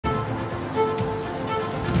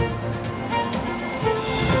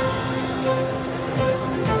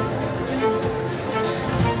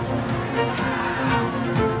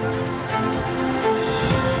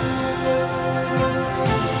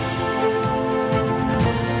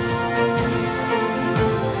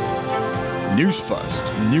News First,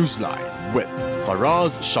 Newsline with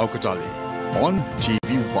Faraz Shaukat Ali on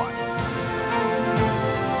TV1.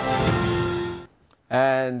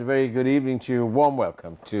 And very good evening to you. Warm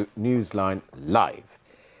welcome to Newsline Live.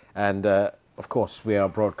 And of course, we are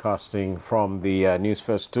broadcasting from the News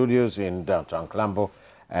First studios in downtown Colombo.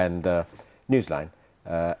 And Newsline,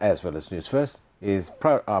 as well as News First,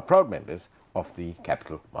 are proud members of the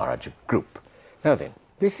Capital Maharaja Group. Now then,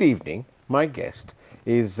 this evening, my guest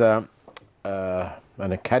is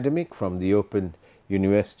an academic from the Open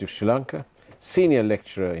University of Sri Lanka, senior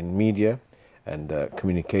lecturer in media and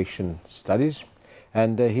communication studies,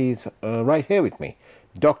 and he's right here with me,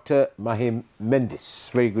 Dr. Mahim Mendis.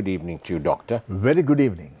 Very good evening to you, Doctor. Very good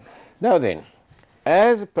evening. Now then,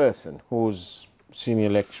 as a person who's senior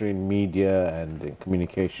lecturer in media and in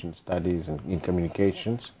communication studies and in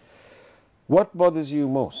communications, what bothers you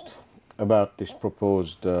most about this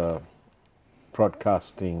proposed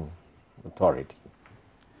broadcasting authority?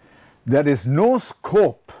 There is no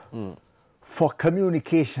scope for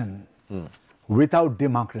communication without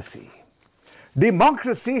democracy.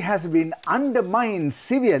 Democracy has been undermined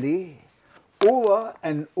severely over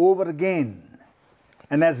and over again.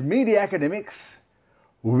 And as media academics,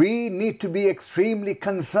 we need to be extremely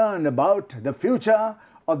concerned about the future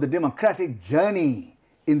of the democratic journey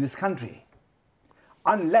in this country.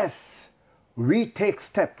 Unless we take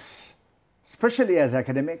steps, especially as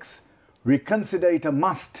academics, we consider it a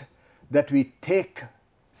must that we take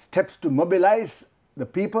steps to mobilize the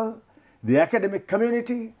people, the academic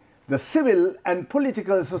community, the civil and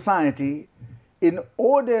political society in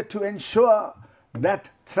order to ensure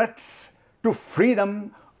that threats to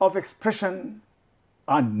freedom of expression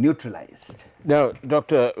are neutralized. Now,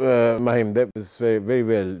 Dr. Mahim, that was very, very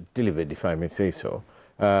well delivered, if I may say so.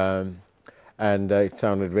 And it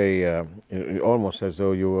sounded very, almost as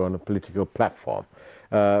though you were on a political platform,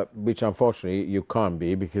 which unfortunately you can't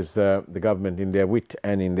be, because the government in their wit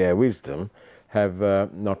and in their wisdom have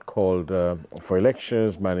not called for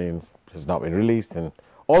elections, money has not been released, and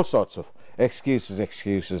all sorts of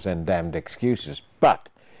excuses and damned excuses. But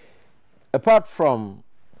apart from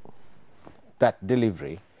that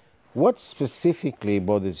delivery, what specifically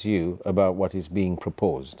bothers you about what is being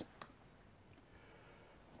proposed?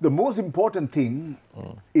 The most important thing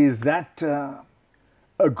is that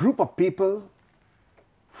a group of people,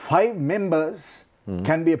 5 members,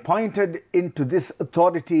 can be appointed into this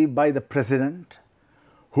authority by the president,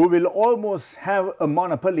 who will almost have a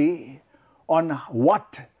monopoly on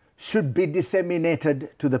what should be disseminated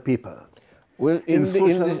to the people. Well,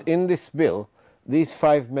 in this bill, these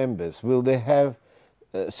 5 members, will they have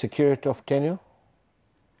security of tenure?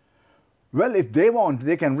 Well, if they want,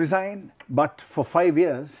 they can resign, but for 5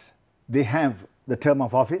 years, they have the term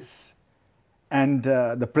of office, and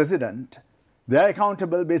the president, they are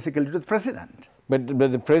accountable basically to the president. But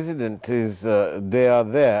the president is, they are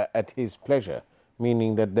there at his pleasure,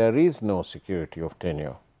 meaning that there is no security of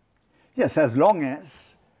tenure. Yes, as long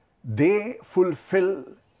as they fulfill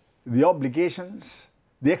the obligations,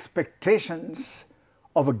 the expectations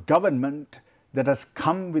of a government that has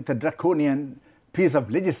come with a draconian piece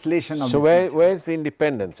of legislation. So where's the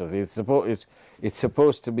independence of it? It's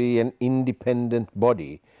supposed to be an independent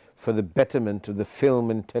body for the betterment of the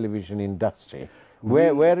film and television industry.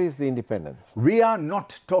 Where is the independence? We are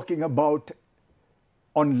not talking about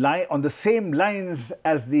on the same lines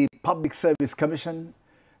as the Public Service Commission,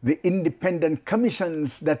 the independent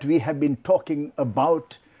commissions that we have been talking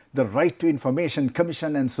about, the Right to Information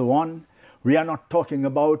Commission and so on. We are not talking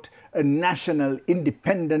about a national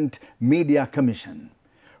independent media commission.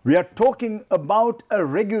 We are talking about a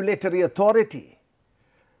regulatory authority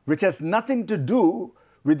which has nothing to do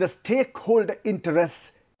with the stakeholder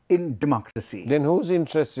interests in democracy. Then whose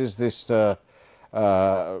interest is this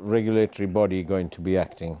regulatory body going to be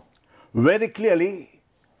acting? Very clearly,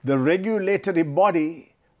 the regulatory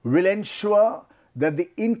body will ensure that the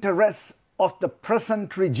interests of the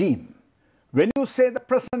present regime. When you say the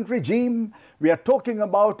present regime, we are talking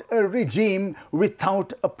about a regime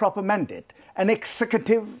without a proper mandate, an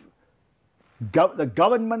executive, the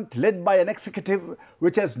government led by an executive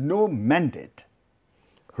which has no mandate,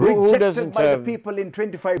 rejected by the people in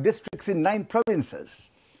 25 districts in 9 provinces.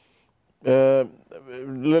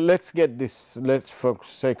 Let's get this, for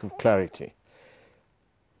sake of clarity.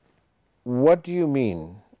 What do you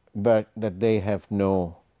mean by that they have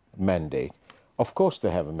no mandate? Of course they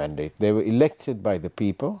have a mandate. They were elected by the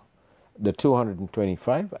people, the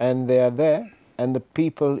 225, and they are there, and the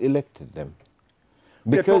people elected them.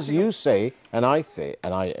 Because you say, and I say,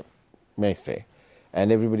 and I may say,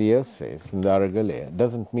 and everybody else says, Ndara Galea,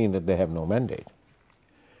 doesn't mean that they have no mandate.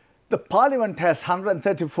 The Parliament has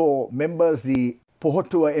 134 members, the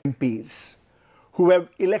Pohotua MPs, who have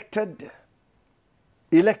elected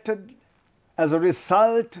as a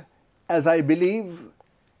result, as I believe,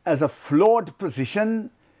 as a flawed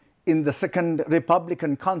position in the second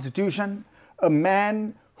Republican Constitution, a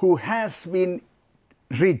man who has been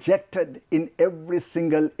rejected in every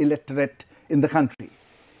single electorate in the country.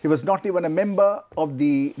 He was not even a member of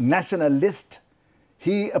the national list.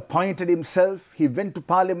 He appointed himself, he went to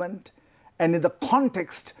Parliament, and in the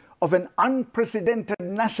context of an unprecedented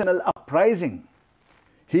national uprising,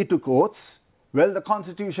 he took oaths. Well, the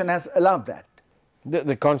Constitution has allowed that.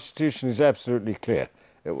 The Constitution is absolutely clear.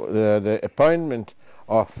 The appointment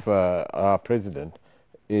of our president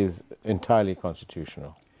is entirely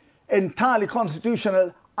constitutional. Entirely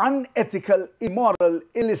constitutional, unethical, immoral,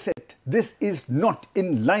 illicit. This is not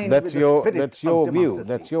in line with the spirit That's your of view. democracy.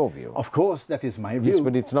 That's your view. Of course, that is my view. Yes,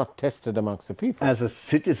 but it's not tested amongst the people. As a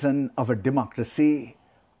citizen of a democracy,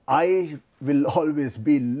 I will always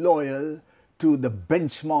be loyal to the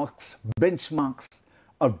benchmarks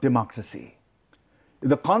of democracy.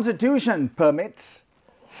 The Constitution permits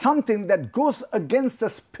something that goes against the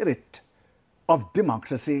spirit of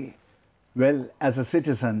democracy. Well, as a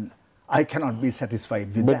citizen, I cannot be satisfied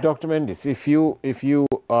with that. But Dr. Mendis, if you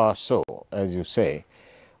are so, as you say,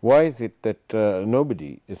 why is it that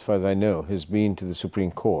nobody, as far as I know, has been to the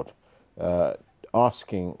Supreme Court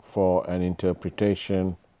asking for an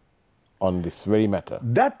interpretation on this very matter?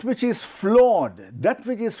 That which is flawed,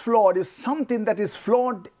 if something that is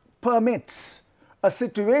flawed permits a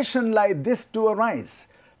situation like this to arise,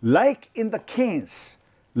 like in the case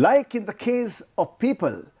of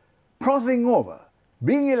people crossing over,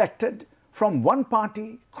 being elected from one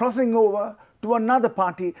party, crossing over to another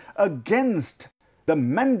party against the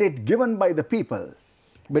mandate given by the people.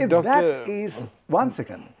 But if that is, one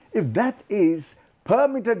second, if that is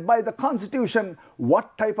permitted by the Constitution,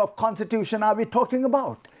 what type of Constitution are we talking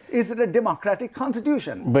about? Is it a democratic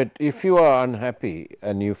Constitution? But if you are unhappy,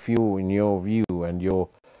 and if you, in your view, and your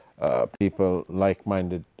people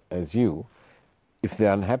like-minded as you, if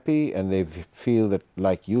they're unhappy and they feel that,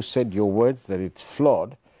 like you said, your words, that it's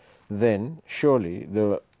flawed, then surely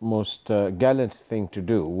the most gallant thing to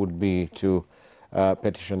do would be to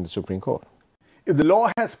petition the Supreme Court. If the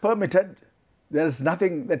law has permitted, there is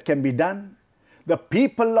nothing that can be done. The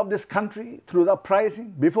people of this country, through the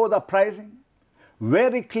uprising, before the uprising,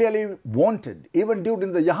 very clearly wanted, even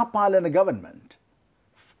during the Yahapalana government,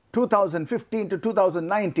 2015 to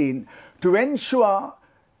 2019, to ensure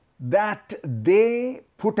that they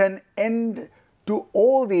put an end to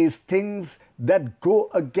all these things that go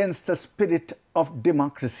against the spirit of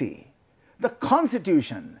democracy. The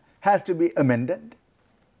Constitution has to be amended.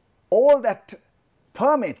 All that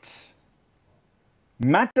permits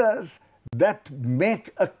matters that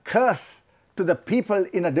make a curse to the people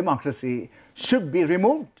in a democracy should be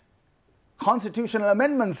removed. Constitutional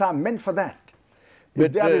amendments are meant for that.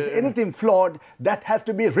 If there is anything flawed, that has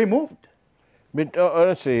to be removed. But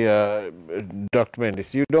honestly, Dr.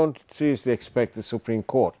 Mendis, you don't seriously expect the Supreme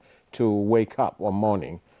Court to wake up one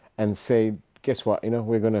morning and say, guess what,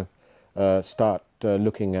 we're going to start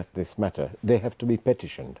looking at this matter. They have to be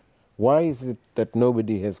petitioned. Why is it that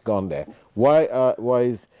nobody has gone there? Why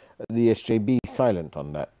is the SJB silent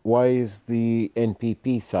on that? Why is the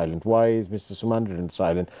NPP silent? Why is Mr. Sumandran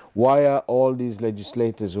silent? Why are all these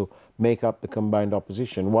legislators who make up the combined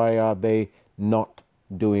opposition, why are they not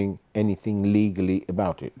doing anything legally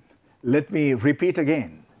about it? Let me repeat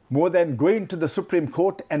again. More than going to the Supreme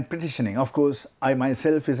Court and petitioning, of course, I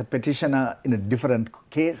myself is a petitioner in a different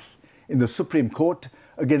case in the Supreme Court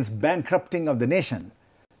against bankrupting of the nation.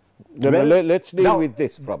 Well, let's deal with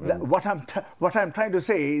this problem. What I'm trying to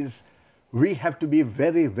say is we have to be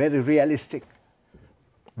very, very realistic.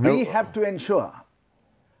 We have to ensure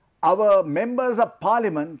our members of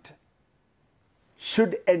Parliament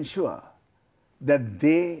should ensure that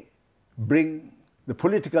they bring the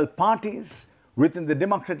political parties within the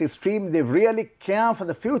democratic stream, they really care for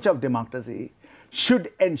the future of democracy,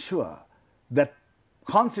 should ensure that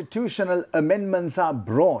constitutional amendments are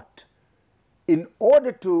brought in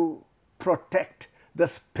order to protect the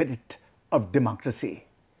spirit of democracy.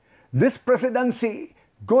 This presidency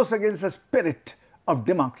goes against the spirit of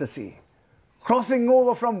democracy. Crossing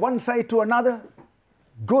over from one side to another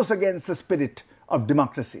goes against the spirit of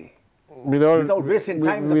democracy. Without wasting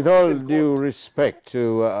time, with all due respect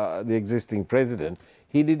to the existing president,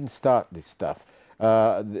 he didn't start this stuff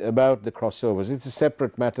about the crossovers. It's a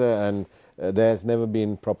separate matter, and there's never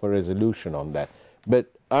been proper resolution on that.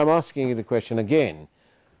 But I'm asking you the question again.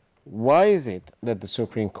 Why is it that the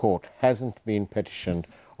Supreme Court hasn't been petitioned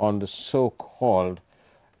on the so-called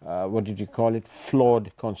what did you call it,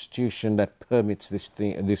 flawed constitution that permits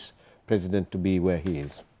this president to be where he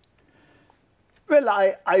is?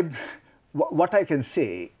 Well, what I can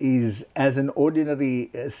say is, as an ordinary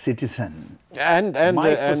citizen, and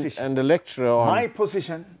the lecturer on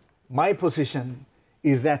my position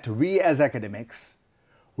is that we as academics,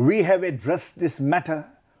 we have addressed this matter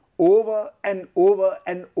over and over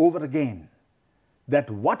and over again, that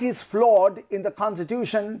what is flawed in the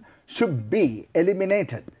Constitution should be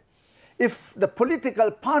eliminated. If the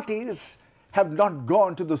political parties have not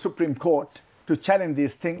gone to the Supreme Court to challenge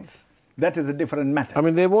these things, that is a different matter. I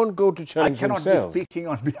mean, they won't go to challenge themselves. I cannot be speaking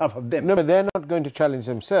on behalf of them. No, but they're not going to challenge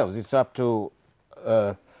themselves. It's up to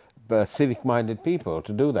civic-minded people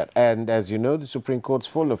to do that. And as you know, the Supreme Court's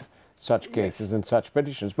full of such cases and such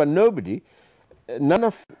petitions. But none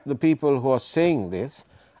of the people who are saying this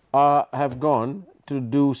have gone to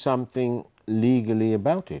do something legally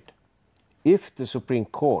about it. If the Supreme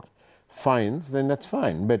Court finds, then that's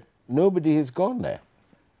fine. But nobody has gone there.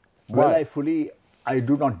 Well, I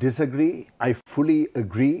do not disagree. I fully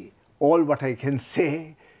agree. All what I can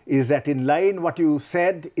say is that in line with what you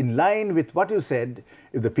said,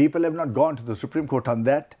 if the people have not gone to the Supreme Court on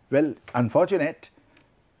that, well, unfortunate.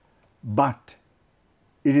 But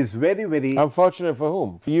it is very, very... Unfortunate for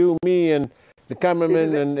whom? For you, me, and the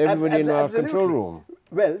cameraman and everybody in our control room.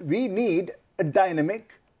 Well, we need a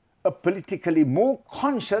dynamic, a politically more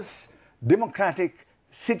conscious, democratic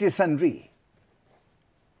citizenry.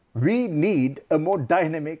 We need a more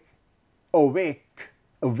dynamic,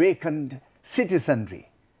 awakened citizenry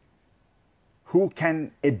who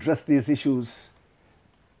can address these issues.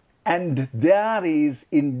 And there is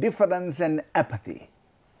indifference and apathy.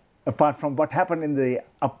 Apart from what happened in the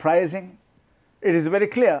uprising, it is very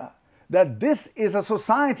clear that this is a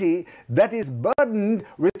society that is burdened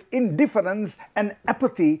with indifference and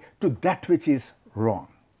apathy to that which is wrong,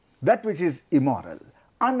 that which is immoral,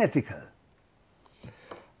 unethical.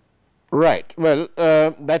 Right. Well,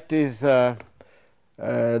 that is the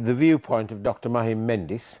viewpoint of Dr. Mahim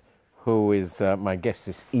Mendis, who is my guest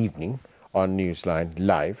this evening on Newsline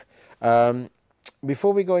Live.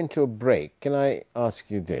 Before we go into a break, can I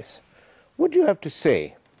ask you this? What do you have to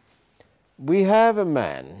say? We have a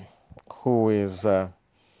man who is the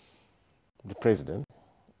president,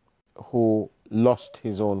 who lost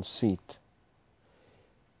his own seat.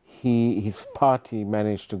 His party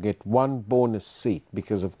managed to get one bonus seat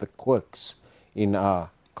because of the quirks in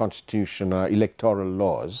our constitution, our electoral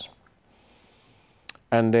laws.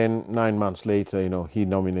 And then 9 months later, he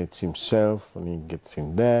nominates himself and he gets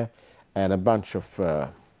in there, and a bunch of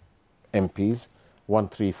MPs,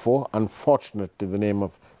 134. Unfortunately,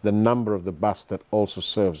 the number of the bus that also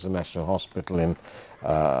serves the National Hospital in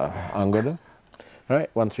Angola, right?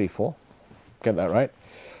 134. Get that right?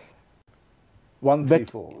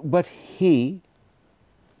 134. But he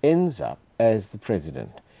ends up as the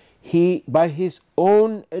president. He, by his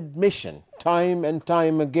own admission, time and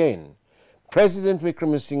time again, President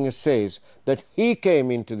Wickremesinghe says that he came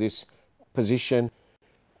into this position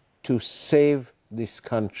to save this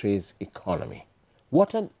country's economy.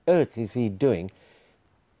 What on earth is he doing,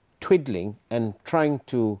 twiddling and trying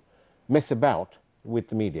to mess about with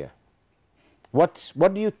the media? What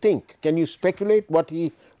do you think? Can you speculate what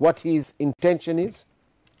his intention is?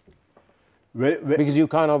 Because you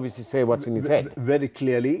can't obviously say what's in his head. Very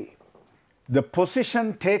clearly, the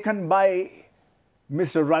position taken by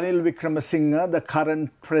Mr. Ranil Wickremesinghe, the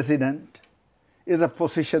current president, is a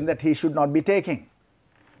position that he should not be taking.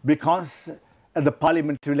 Because at the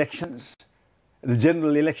parliamentary elections, the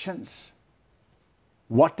general elections,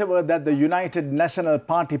 whatever that the United National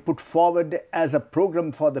Party put forward as a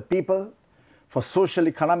program for the people, for social,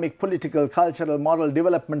 economic, political, cultural, moral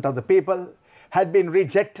development of the people, had been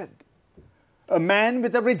rejected. A man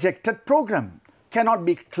with a rejected program cannot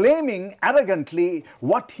be claiming arrogantly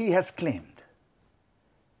what he has claimed.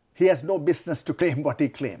 He has no business to claim what he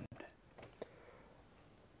claimed.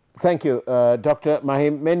 Thank you, Dr.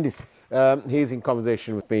 Mahim Mendis. He's in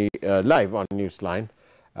conversation with me live on Newsline,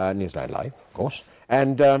 Newsline Live, of course.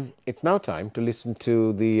 And it's now time to listen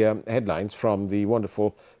to the headlines from the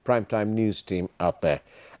wonderful primetime news team out there.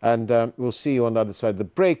 And we'll see you on the other side of the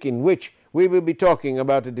break, in which we will be talking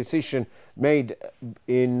about a decision made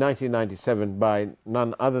in 1997 by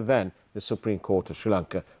none other than the Supreme Court of Sri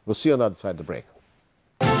Lanka. We'll see you on the other side of the break.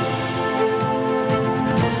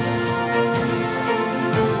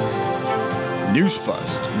 News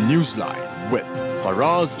First, Newsline with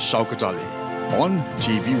Faraz Shaukat Ali on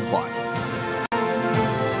TV1.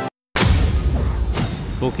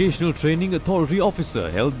 Vocational Training Authority officer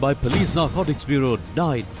held by Police Narcotics Bureau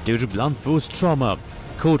died due to blunt force trauma.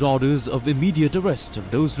 court orders of immediate arrest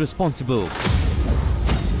of those responsible.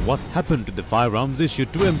 What happened to the firearms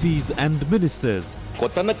issued to MPs and ministers?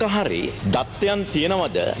 කොතනක හරි දත්තයන්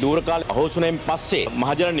තියෙනවද දුරකාල අහෝසුනෙන් පස්සේ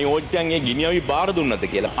මහජන නියෝජිතයන්ගේ ගිනියවි බාර දුන්නද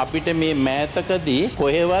කියලා අපිට මේ මෑතකදී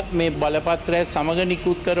කොහෙවත් මේ බලපත්‍රය සමග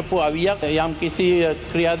නිකුත් කරපු අවියක් යම්කිසි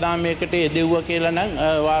ක්‍රියාදාමයකට යෙදුවා කියලා නම්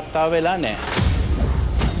වාර්තා වෙලා නැහැ.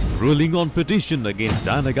 Ruling on petition against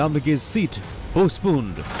Diana Gambige's seat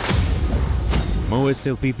postponed. More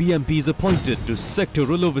SLPP MPs appointed to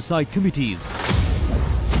sectoral oversight committees.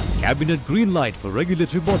 Cabinet green light for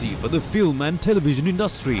regulatory body for the film and television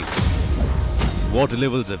industry. Water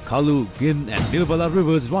levels of Kalu, Gin and Nilvala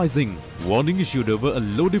rivers rising. Warning issued over a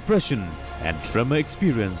low depression and tremor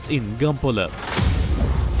experienced in Gampola.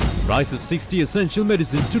 Price of 60 essential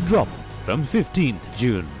medicines to drop from 15th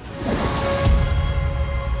June.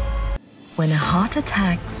 When a heart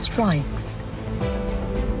attack strikes,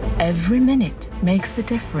 every minute makes the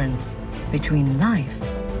difference between life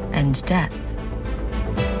and death.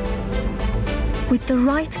 With the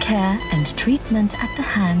right care and treatment at the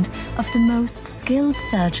hand of the most skilled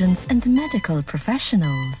surgeons and medical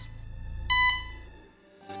professionals.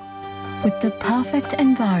 With the perfect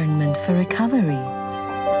environment for recovery.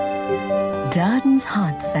 Darden's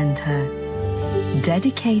Heart Centre,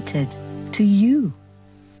 dedicated to you.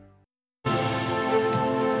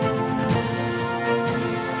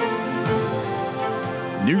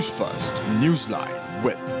 News First, Newsline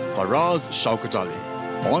with Faraz Shaukat Ali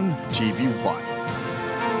on TV1.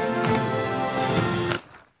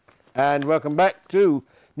 And welcome back to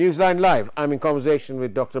Newsline Live. I'm in conversation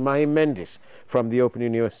with Dr. Mahim Mendis from the Open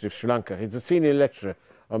University of Sri Lanka. He's a senior lecturer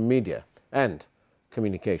on media and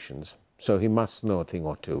communications, so he must know a thing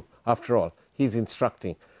or two. After all, he's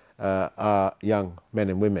instructing our young men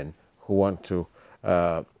and women who want to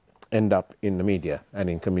end up in the media and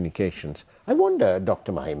in communications. I wonder,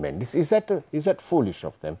 Dr. Mahim Mendis, is that foolish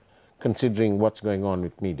of them, considering what's going on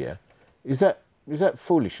with media? Is that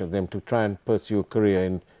foolish of them to try and pursue a career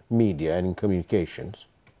in media and in communications?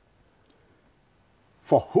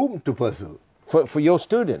 For whom to pursue? For your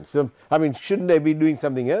students. I mean, shouldn't they be doing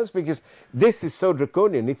something else? Because this is so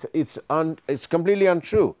draconian. It's completely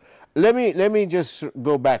untrue. Let me just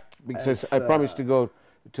go back, because I promised to go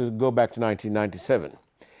back to 1997.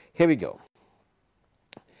 Here we go.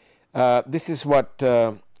 This is what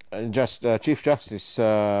Chief Justice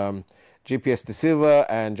GPS De Silva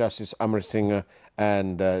and Justice Amar Singh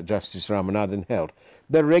and Justice Ramanathan held.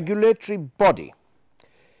 The regulatory body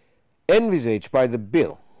envisaged by the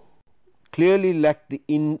bill clearly lacked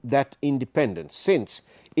that independence, since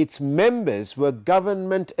its members were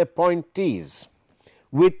government appointees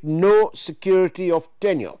with no security of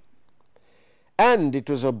tenure, and it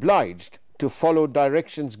was obliged to follow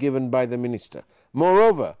directions given by the minister.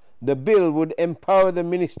 Moreover, the bill would empower the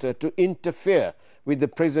minister to interfere with the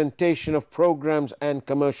presentation of programs and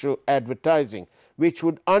commercial advertising, which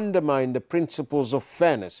would undermine the principles of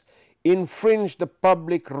fairness, infringe the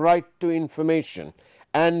public right to information,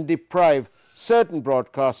 and deprive certain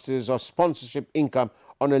broadcasters of sponsorship income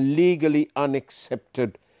on a legally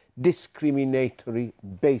unaccepted discriminatory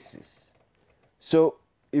basis. So,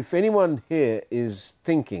 if anyone here is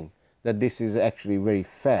thinking that this is actually very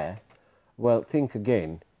fair, well, think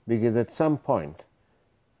again, because at some point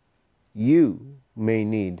you may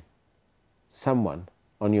need someone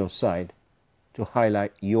on your side to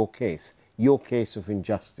highlight your case of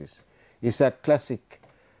injustice. It's that classic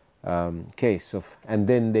case of, and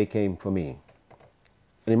then they came for me.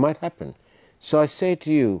 And it might happen. So I say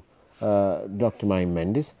to you, Dr. Mahim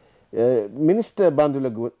Mendis, Minister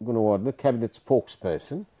Bandula Gunawardena, Cabinet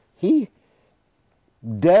spokesperson, he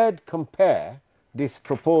dared compare this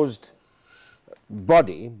proposed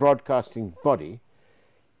body, broadcasting body,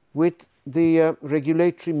 with the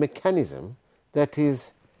regulatory mechanism that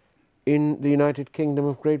is in the United Kingdom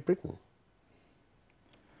of Great Britain.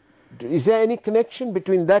 Is there any connection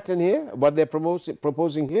between that and here, what they're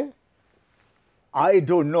proposing here? I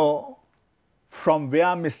don't know from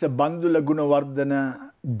where Mr. Bandula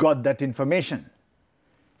Gunawardena got that information.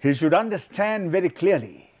 He should understand very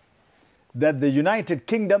clearly that the United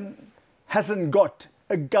Kingdom hasn't got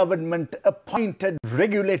a government-appointed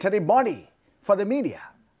regulatory body for the media.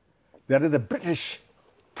 There is the British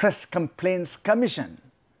Press Complaints Commission,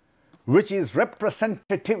 which is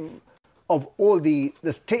representative of all the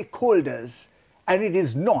stakeholders, and it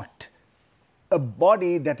is not a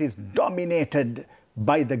body that is dominated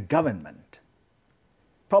by the government.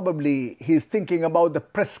 Probably he's thinking about the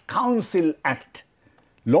Press Council Act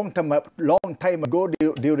long time ago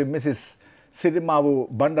during Mrs.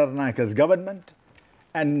 Sirimavu Bandaranaike's government,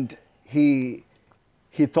 and he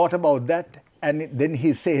thought about that. and then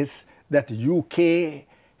he says that UK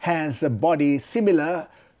has a body similar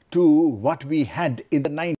to what we had in the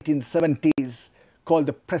 1970s called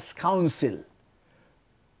the Press Council.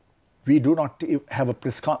 We do not have a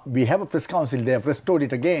press we have a press council, they have restored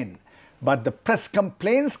it again. But the Press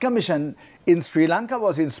Complaints Commission in Sri Lanka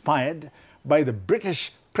was inspired by the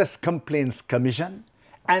British Press Complaints Commission,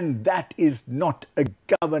 and that is not a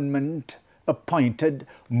government-appointed,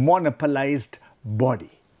 monopolized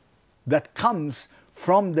body. That comes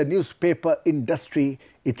from the newspaper industry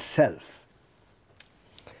itself.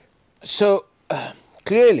 So,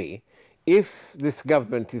 clearly, if this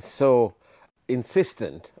government is so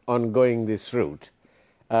insistent on going this route,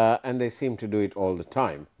 and they seem to do it all the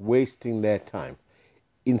time, wasting their time,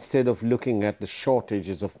 instead of looking at the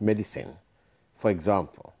shortages of medicine, for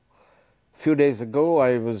example. A few days ago,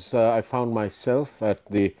 I found myself at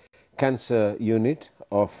the cancer unit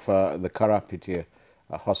of the Karapitiya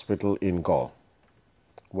hospital in Galle.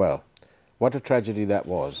 Well, what a tragedy that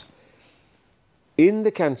was. In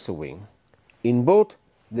the cancer wing, in both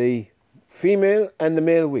the female and the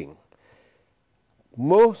male wing,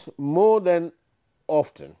 more than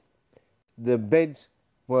often, the beds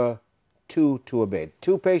were two to a bed,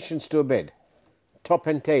 2 patients to a bed, top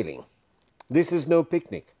and tailing. This is no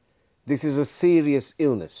picnic. This is a serious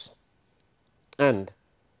illness. And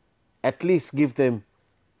at least give them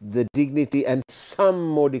the dignity and some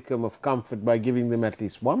modicum of comfort by giving them at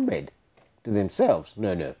least 1 bed to themselves.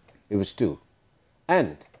 No, it was 2.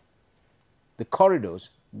 And the corridors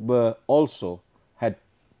were also had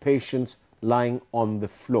patients lying on the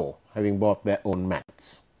floor, having bought their own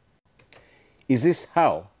mats. Is this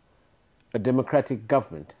how a democratic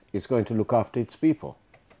government is going to look after its people?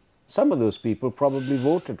 Some of those people probably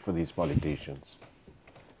voted for these politicians.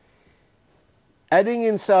 Adding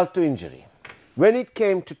insult to injury, when it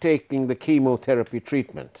came to taking the chemotherapy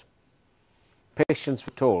treatment, patients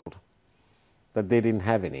were told that they didn't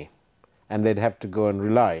have any, and they'd have to go and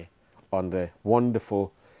rely on the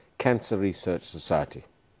wonderful Cancer Research Society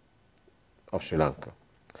of Sri Lanka.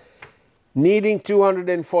 Needing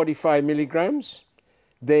 245 milligrams,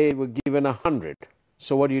 they were given 100.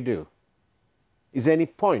 So what do? Is there any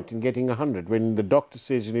point in getting 100 when the doctor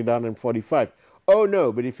says you need 145? Oh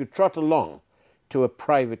no, but if you trot along to a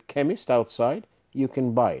private chemist outside, you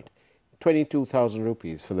can buy it. 22,000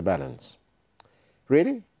 rupees for the balance.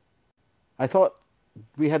 Really? I thought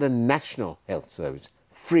we had a national health service,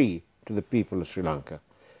 free to the people of Sri Lanka.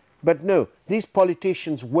 But no, these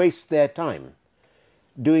politicians waste their time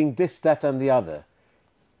doing this, that and the other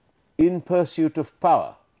in pursuit of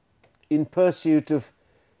power, in pursuit of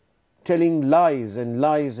telling lies and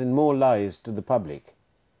lies and more lies to the public.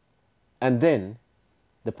 And then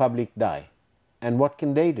the public die. And what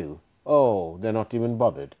can they do? Oh, they're not even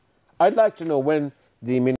bothered. I'd like to know when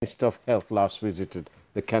the Minister of Health last visited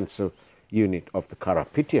the cancer unit of the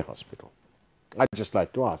Karapitiya hospital. I'd just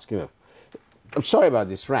like to ask, I'm sorry about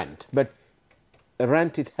this rant, but a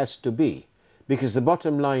rant it has to be, because the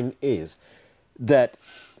bottom line is that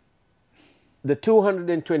the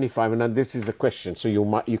 225, and this is a question, so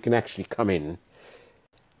you can actually come in,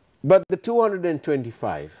 but the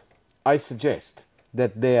 225, I suggest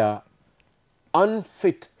that they are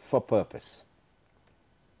unfit for purpose.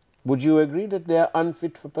 Would you agree that they are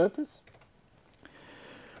unfit for purpose?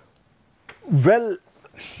 Well,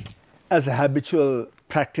 as a habitual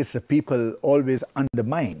practice, the people always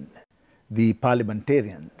undermine the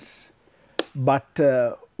parliamentarians. But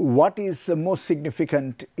what is most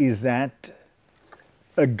significant is that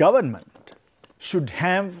a government should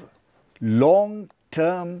have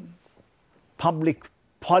long-term public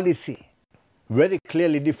policy very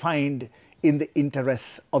clearly defined in the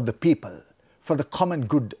interests of the people, for the common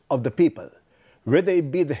good of the people, whether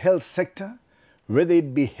it be the health sector, whether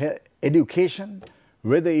it be education,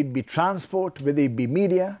 whether it be transport, whether it be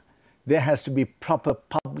media, there has to be proper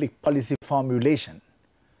public policy formulation.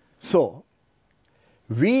 So,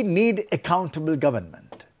 we need accountable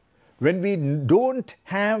government. When we don't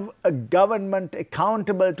have a government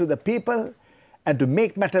accountable to the people, and to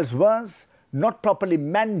make matters worse, not properly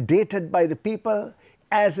mandated by the people,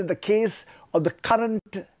 as in the case of the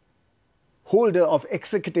current holder of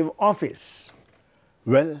executive office,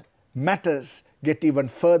 well, matters get even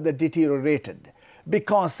further deteriorated,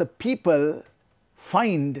 because the people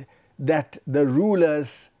find that the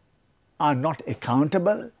rulers are not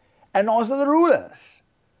accountable, and also the rulers.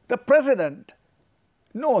 The president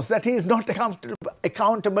knows that he is not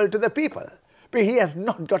accountable to the people, but he has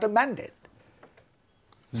not got a mandate.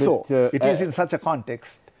 So, it is in such a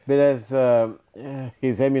context. But as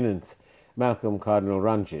His Eminence Malcolm Cardinal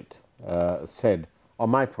Ranjit said on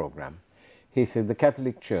my program, he said the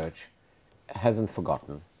Catholic Church hasn't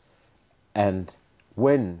forgotten. And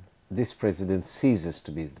when this president ceases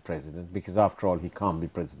to be the president, because after all he can't be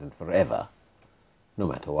president forever, no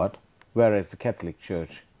matter what, whereas the Catholic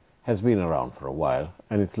Church has been around for a while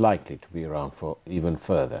and it's likely to be around for even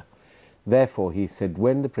further. Therefore, he said,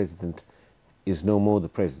 when the president is no more the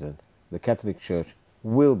president, the Catholic Church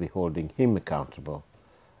will be holding him accountable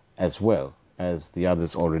as well as the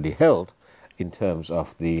others already held in terms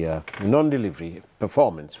of the non-delivery,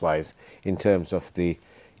 performance-wise, in terms of the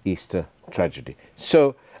Easter tragedy.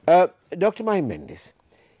 So, Dr. Mahim Mendis,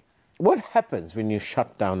 what happens when you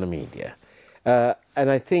shut down the media?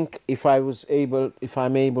 And I think if I'm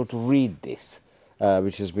able to read this,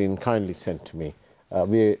 which has been kindly sent to me,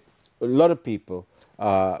 a lot of people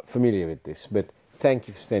are familiar with this, but thank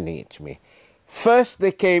you for sending it to me. First,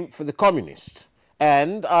 they came for the communists,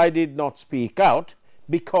 and I did not speak out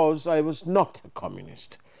because I was not a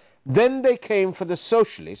communist. Then they came for the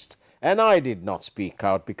socialist, and I did not speak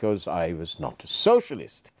out because I was not a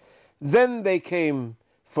socialist. Then they came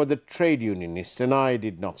for the trade unionist, and I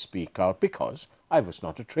did not speak out because I was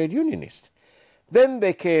not a trade unionist. Then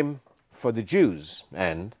they came for the Jews,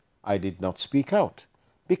 and I did not speak out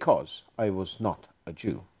because I was not a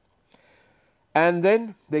Jew. And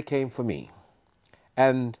then they came for me,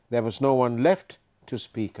 and there was no one left to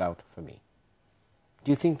speak out for me.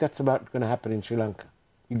 Do you think that's about going to happen in Sri Lanka?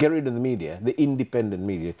 You get rid of the media, the independent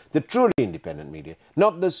media, the truly independent media,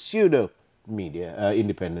 not the pseudo-media,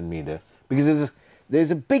 independent media, because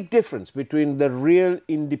there's a big difference between the real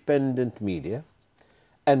independent media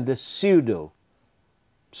and the pseudo,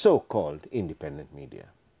 so-called independent media.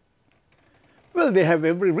 Well, they have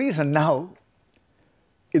every reason now,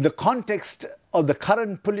 in the context of the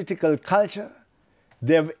current political culture,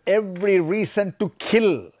 they have every reason to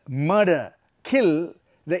kill, murder, kill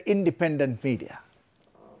the independent media.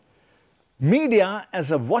 Media as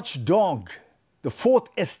a watchdog, the fourth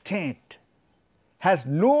estate, has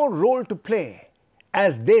no role to play,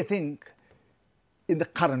 as they think, in the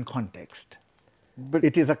current context. But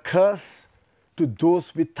it is a curse to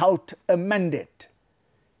those without a mandate.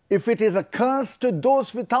 If it is a curse to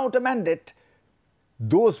those without a mandate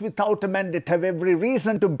have every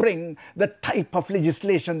reason to bring the type of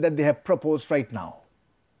legislation that they have proposed right now.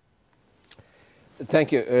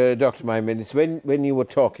 Thank you, Dr. Mahim Mendis. When you were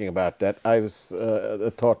talking about that,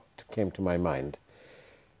 a thought came to my mind.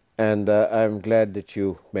 And I'm glad that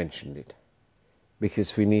you mentioned it,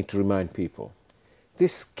 because we need to remind people.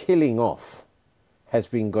 This killing off has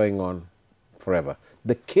been going on forever.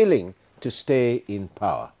 The killing to stay in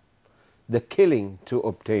power, the killing to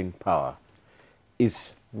obtain power,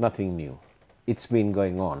 is nothing new. It's been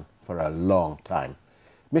going on for a long time.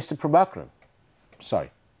 Mr. Prabhakaran,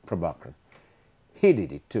 he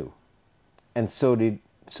did it too, and so did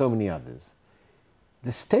so many others.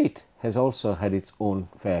 The state has also had its own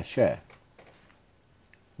fair share.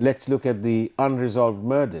 Let's look at the unresolved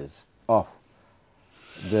murders of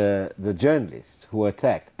the journalists who were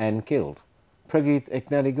attacked and killed. Pragit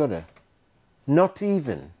Eknaligoda, not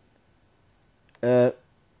even a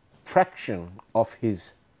fraction of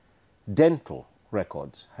his dental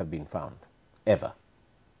records have been found, ever.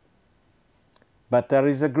 But there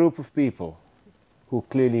is a group of people who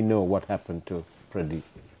clearly know what happened to Pragit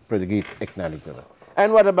Eknaligoda.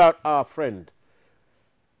 And what about our friend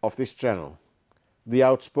of this channel, the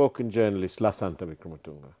outspoken journalist Lasantha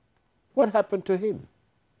Wickrematunge? What happened to him?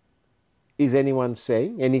 Is anyone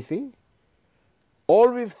saying anything? All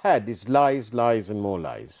we've had is lies, lies and more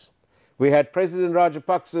lies. We had President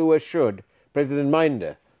Rajapaksa who assured, President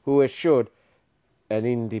Minder who assured an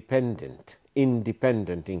independent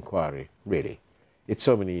inquiry. Really, it's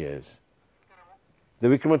so many years. The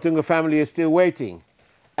Wickrematunge family is still waiting.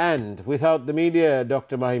 And without the media,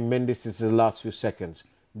 Dr. Mahim Mendis, this is the last few seconds,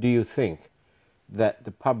 do you think that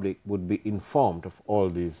the public would be informed of all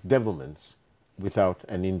these devilments without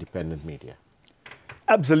an independent media?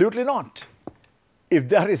 Absolutely not. If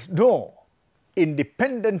there is no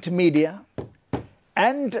independent media,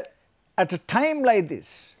 and at a time like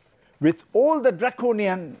this, with all the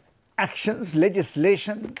draconian actions,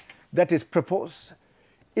 legislation that is proposed,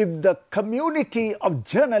 if the community of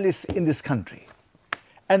journalists in this country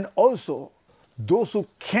and also those who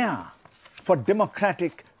care for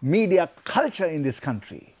democratic media culture in this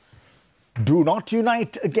country do not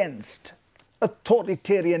unite against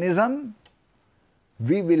authoritarianism,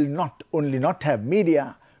 we will not only not have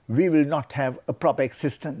media, we will not have a proper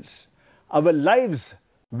existence. Our lives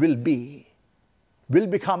will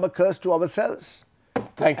become a curse to ourselves.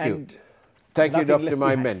 Thank you. Thank you, Dr.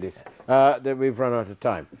 Mahim Mendis. That we've run out of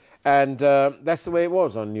time. And that's the way it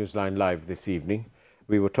was on Newsline Live this evening.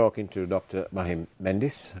 We were talking to Dr. Mahim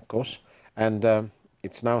Mendis, of course, And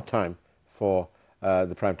it's now time for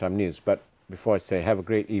the Primetime News. But before I say, have a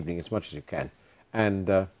great evening as much as you can.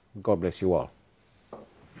 And God bless you all.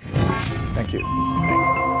 Thank you.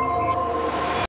 Thank you.